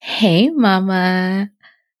Hey, Mama.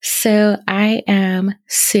 So I am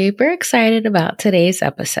super excited about today's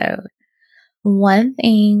episode. One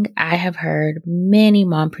thing I have heard many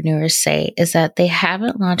mompreneurs say is that they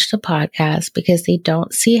haven't launched a podcast because they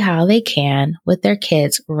don't see how they can with their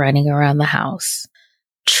kids running around the house.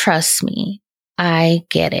 Trust me, I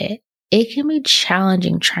get it. It can be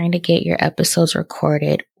challenging trying to get your episodes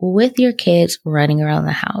recorded with your kids running around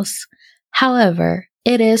the house. However,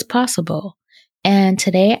 it is possible. And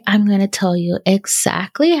today I'm going to tell you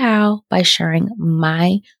exactly how by sharing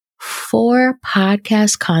my 4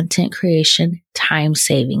 podcast content creation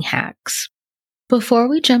time-saving hacks. Before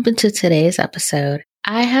we jump into today's episode,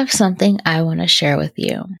 I have something I want to share with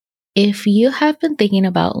you. If you have been thinking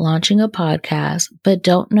about launching a podcast but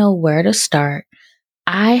don't know where to start,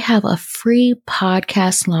 I have a free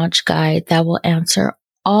podcast launch guide that will answer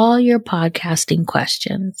all your podcasting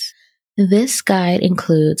questions. This guide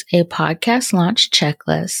includes a podcast launch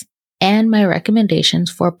checklist and my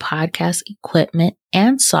recommendations for podcast equipment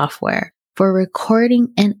and software for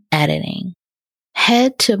recording and editing.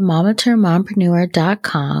 Head to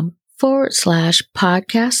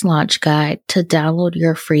mamaturnmompreneur.com/podcast launch guide to download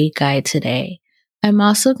your free guide today. I'm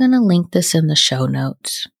also going to link this in the show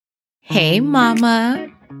notes. Hey, Mama.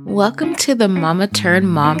 Welcome to the Mama Turn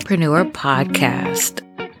Mompreneur podcast.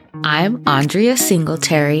 I'm Andrea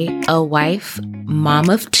Singletary, a wife,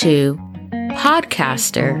 mom of 2,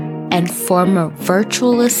 podcaster, and former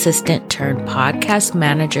virtual assistant turned podcast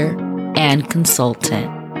manager and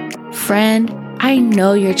consultant. Friend, I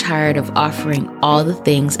know you're tired of offering all the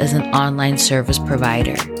things as an online service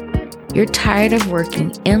provider. You're tired of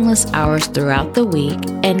working endless hours throughout the week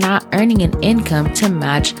and not earning an income to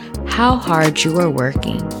match how hard you are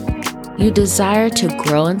working. You desire to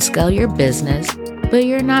grow and scale your business, but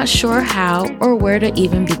you're not sure how or where to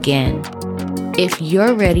even begin. If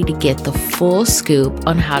you're ready to get the full scoop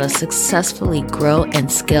on how to successfully grow and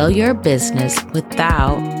scale your business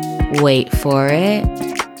without, wait for it,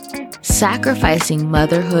 sacrificing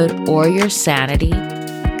motherhood or your sanity,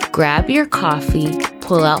 grab your coffee,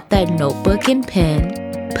 pull out that notebook and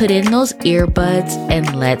pen, put in those earbuds,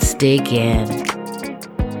 and let's dig in.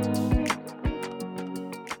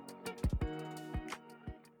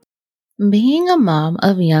 Being a mom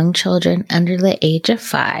of young children under the age of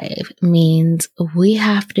 5 means we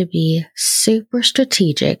have to be super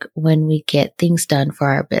strategic when we get things done for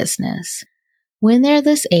our business. When they're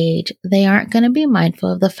this age, they aren't going to be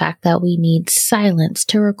mindful of the fact that we need silence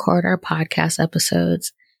to record our podcast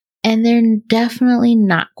episodes, and they're definitely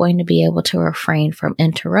not going to be able to refrain from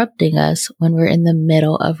interrupting us when we're in the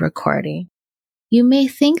middle of recording. You may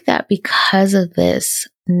think that because of this,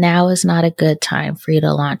 now is not a good time for you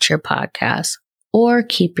to launch your podcast or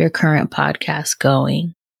keep your current podcast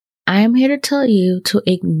going. I am here to tell you to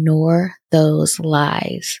ignore those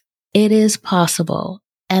lies. It is possible.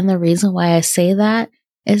 And the reason why I say that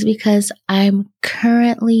is because I'm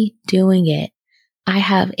currently doing it. I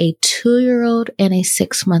have a 2-year-old and a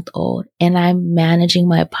 6-month-old, and I'm managing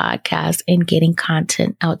my podcast and getting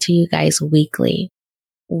content out to you guys weekly.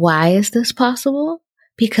 Why is this possible?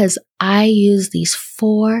 Because I use these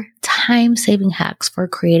 4 time-saving hacks for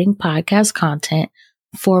creating podcast content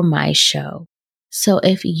for my show. So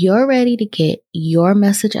if you're ready to get your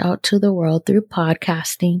message out to the world through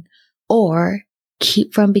podcasting or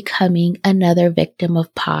keep from becoming another victim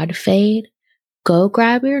of pod fade, go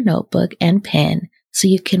grab your notebook and pen so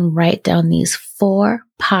you can write down these 4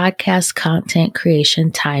 podcast content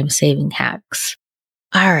creation time-saving hacks.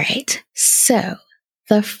 All right, so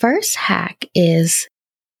the first hack is,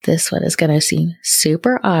 this one is going to seem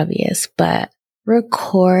super obvious, but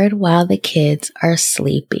record while the kids are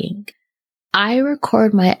sleeping. I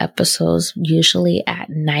record my episodes usually at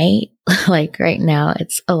night, like right now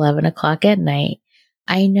it's 11 o'clock at night.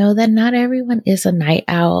 I know that not everyone is a night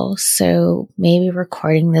owl, so maybe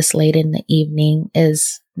recording this late in the evening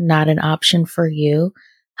is not an option for you.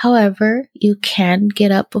 However, you can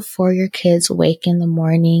get up before your kids wake in the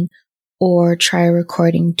morning or try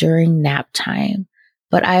recording during nap time.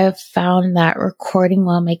 But I have found that recording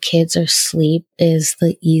while my kids are asleep is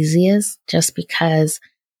the easiest just because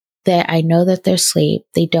I know that they're asleep.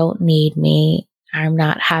 They don't need me. I'm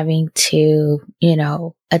not having to,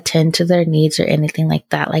 attend to their needs or anything like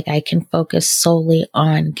that. Like I can focus solely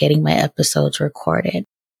on getting my episodes recorded.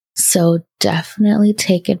 So definitely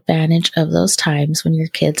take advantage of those times when your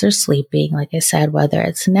kids are sleeping. Like I said, whether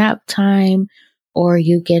it's nap time or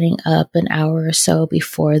you getting up an hour or so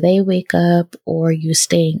before they wake up, or you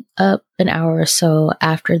staying up an hour or so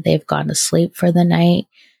after they've gone to sleep for the night,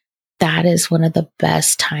 that is one of the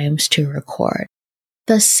best times to record.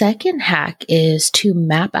 The second hack is to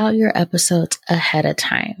map out your episodes ahead of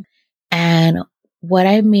time. And what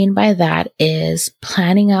I mean by that is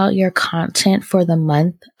planning out your content for the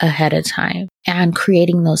month ahead of time and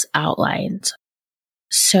creating those outlines.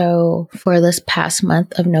 So for this past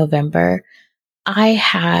month of November, I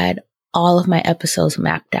had all of my episodes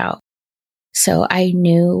mapped out. So I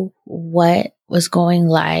knew what was going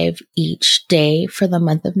live each day for the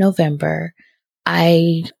month of November.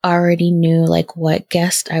 I already knew like what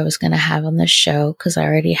guest I was going to have on the show because I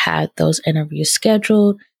already had those interviews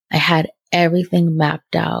scheduled. I had everything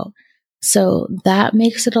mapped out. So that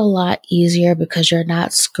makes it a lot easier because you're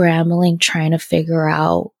not scrambling trying to figure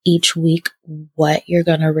out each week what you're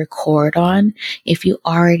going to record on if you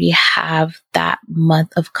already have that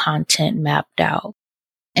month of content mapped out.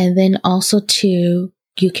 And then also too,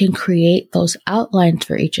 you can create those outlines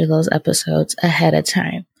for each of those episodes ahead of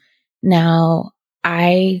time. Now,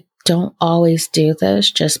 I don't always do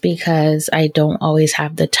this just because I don't always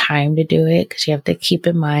have the time to do it because you have to keep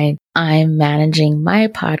in mind I'm managing my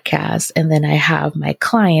podcast and then I have my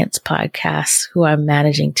clients' podcasts who I'm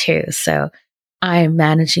managing too. So I'm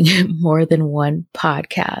managing more than one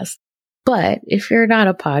podcast. But if you're not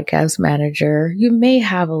a podcast manager, you may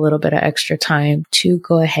have a little bit of extra time to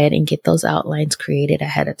go ahead and get those outlines created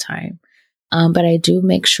ahead of time. But I do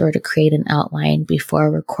make sure to create an outline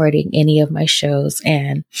before recording any of my shows.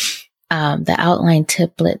 And the outline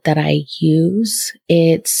template that I use,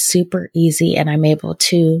 it's super easy and I'm able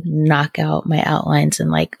to knock out my outlines in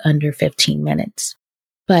like under 15 minutes.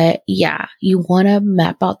 But yeah, you want to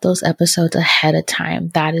map out those episodes ahead of time.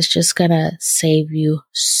 That is just going to save you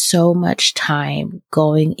so much time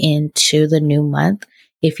going into the new month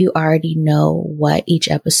if you already know what each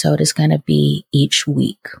episode is going to be each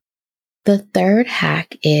week. The third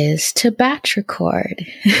hack is to batch record.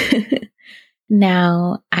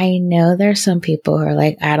 Now, I know there's some people who are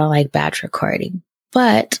like, I don't like batch recording,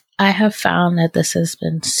 but I have found that this has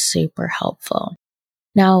been super helpful.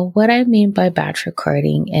 Now, what I mean by batch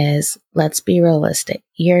recording is, let's be realistic.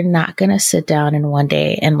 You're not going to sit down in one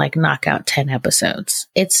day and like knock out 10 episodes.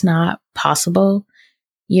 It's not possible.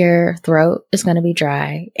 Your throat is going to be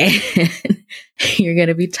dry and you're going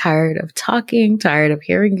to be tired of talking, tired of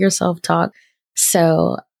hearing yourself talk.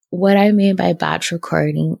 So what I mean by batch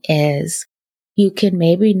recording is you can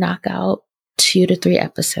maybe knock out 2 to 3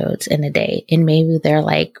 episodes in a day and maybe they're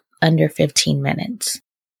like under 15 minutes.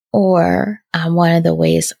 Or one of the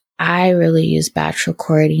ways I really use batch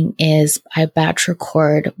recording is I batch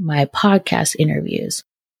record my podcast interviews.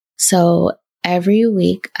 So every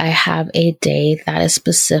week I have a day that is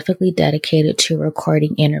specifically dedicated to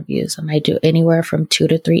recording interviews. And I do anywhere from 2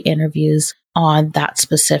 to 3 interviews on that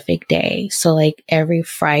specific day. So like every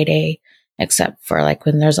Friday, except for like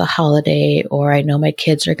when there's a holiday or I know my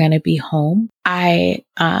kids are going to be home, I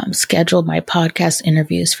scheduled my podcast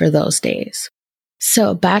interviews for those days.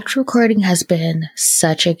 So batch recording has been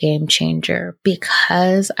such a game changer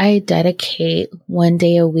because I dedicate one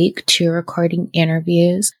day a week to recording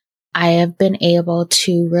interviews. I have been able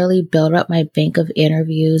to really build up my bank of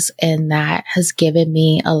interviews and that has given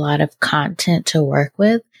me a lot of content to work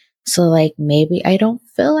with. So like maybe I don't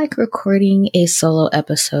feel like recording a solo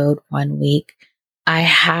episode one week. I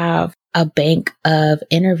have a bank of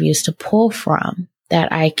interviews to pull from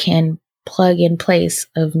that I can plug in place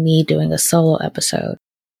of me doing a solo episode.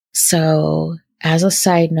 So as a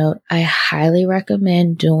side note, I highly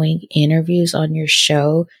recommend doing interviews on your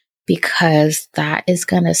show because that is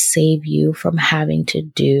going to save you from having to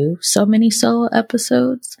do so many solo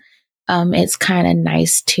episodes. It's kind of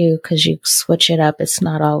nice too because you switch it up. It's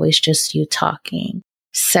not always just you talking.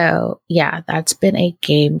 So yeah, that's been a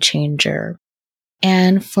game changer.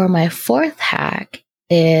 And for my fourth hack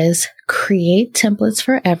is create templates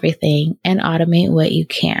for everything and automate what you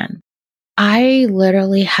can. I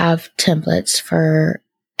literally have templates for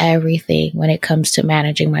everything when it comes to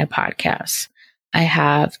managing my podcast. I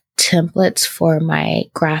have templates for my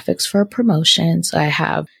graphics for promotions. I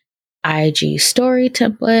have IG story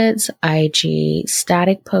templates, IG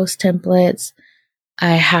static post templates.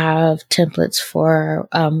 I have templates for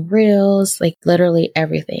reels, like literally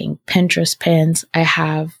everything. Pinterest pins. I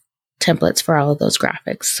have templates for all of those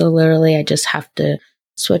graphics. So literally I just have to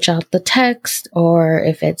switch out the text, or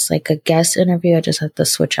if it's like a guest interview, I just have to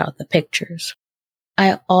switch out the pictures.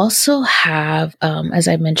 I also have, as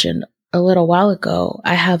I mentioned a little while ago,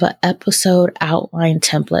 I have an episode outline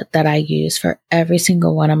template that I use for every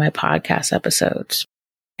single one of my podcast episodes.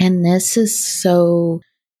 And this is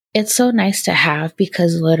it's so nice to have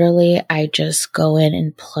because literally I just go in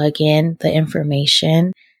and plug in the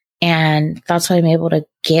information. And that's why I'm able to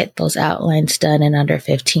get those outlines done in under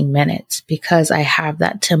 15 minutes because I have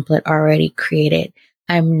that template already created.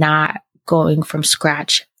 I'm not going from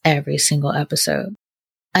scratch every single episode.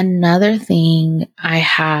 Another thing I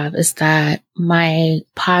have is that my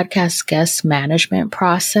podcast guest management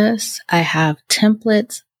process, I have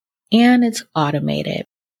templates and it's automated.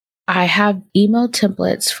 I have email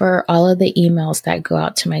templates for all of the emails that go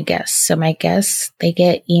out to my guests. So my guests, they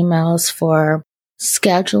get emails for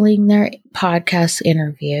scheduling their podcast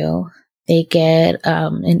interview. They get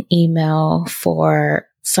an email for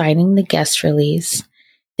signing the guest release.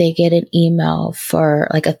 They get an email for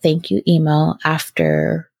like a thank you email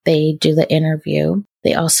after they do the interview.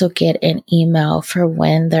 They also get an email for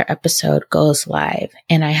when their episode goes live.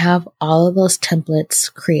 And I have all of those templates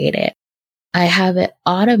created. I have it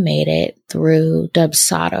automated through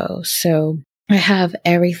Dubsado. So I have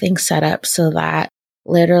everything set up so that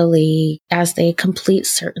literally as they complete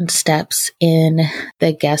certain steps in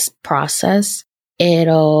the guest process,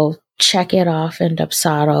 it'll check it off in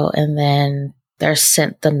Dubsado and then they're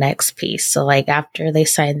sent the next piece. So like after they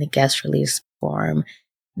sign the guest release form,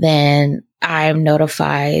 then I'm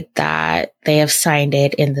notified that they have signed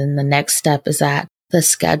it. And then the next step is that the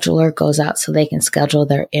scheduler goes out so they can schedule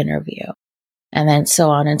their interview. And then so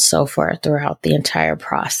on and so forth throughout the entire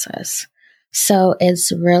process. So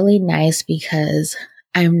it's really nice because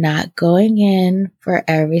I'm not going in for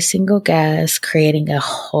every single guest, creating a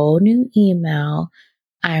whole new email.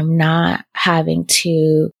 I'm not having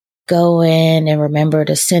to go in and remember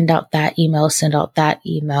to send out that email.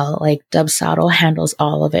 Like Dubsado handles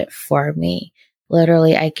all of it for me.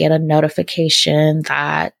 Literally, I get a notification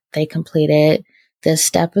that they completed this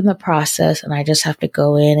step in the process and I just have to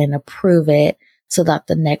go in and approve it so that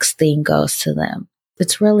the next thing goes to them.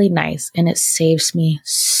 It's really nice and it saves me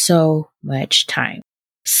so much time.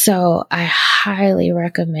 So I highly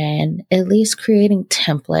recommend at least creating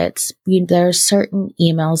templates. There's certain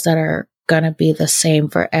emails that are going to be the same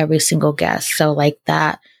for every single guest. So like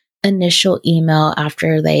that initial email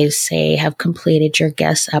after they say have completed your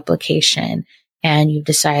guest application and you've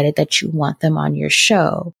decided that you want them on your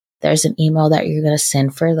show, there's an email that you're going to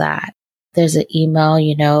send for that. There's an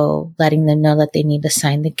email, letting them know that they need to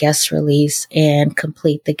sign the guest release and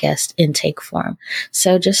complete the guest intake form.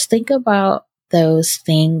 So just think about those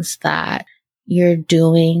things that you're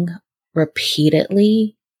doing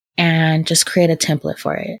repeatedly and just create a template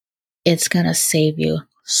for it. It's going to save you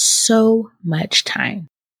so much time.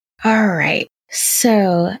 All right.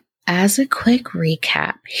 So as a quick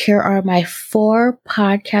recap, here are my 4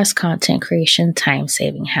 podcast content creation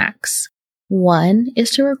time-saving hacks. 1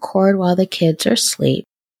 is to record while the kids are asleep.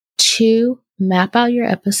 2, map out your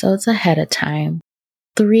episodes ahead of time.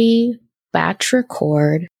 3, batch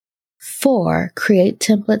record. 4, create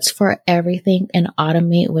templates for everything and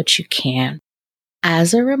automate what you can.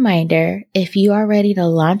 As a reminder, if you are ready to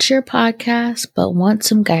launch your podcast but want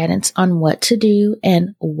some guidance on what to do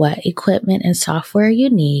and what equipment and software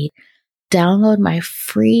you need, download my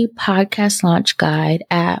free podcast launch guide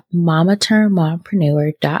at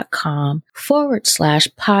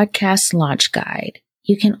mamaturnedmompreneur.com/podcast launch guide.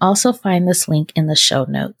 You can also find this link in the show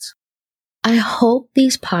notes. I hope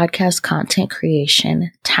these podcast content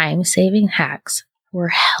creation time-saving hacks were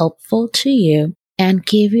helpful to you and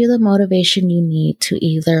give you the motivation you need to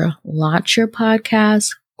either launch your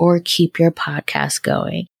podcast or keep your podcast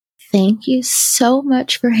going. Thank you so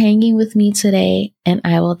much for hanging with me today, and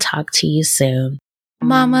I will talk to you soon.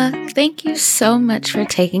 Mama, thank you so much for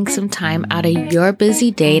taking some time out of your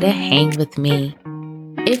busy day to hang with me.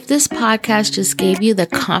 If this podcast just gave you the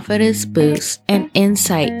confidence boost and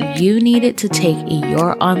insight you needed to take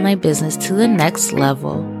your online business to the next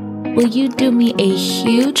level, will you do me a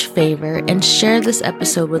huge favor and share this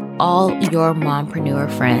episode with all your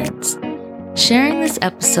mompreneur friends? Sharing this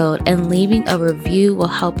episode and leaving a review will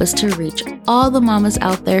help us to reach all the mamas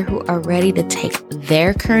out there who are ready to take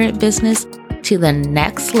their current business to the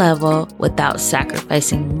next level without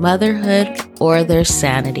sacrificing motherhood or their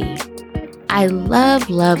sanity. I love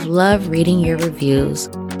reading your reviews.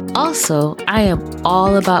 Also, I am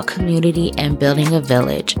all about community and building a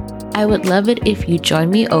village. I would love it if you join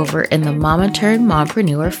me over in the Mama Turned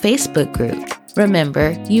Mompreneur Facebook group.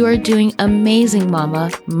 Remember, you are doing amazing,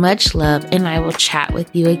 Mama. Much love, and I will chat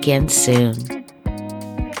with you again soon.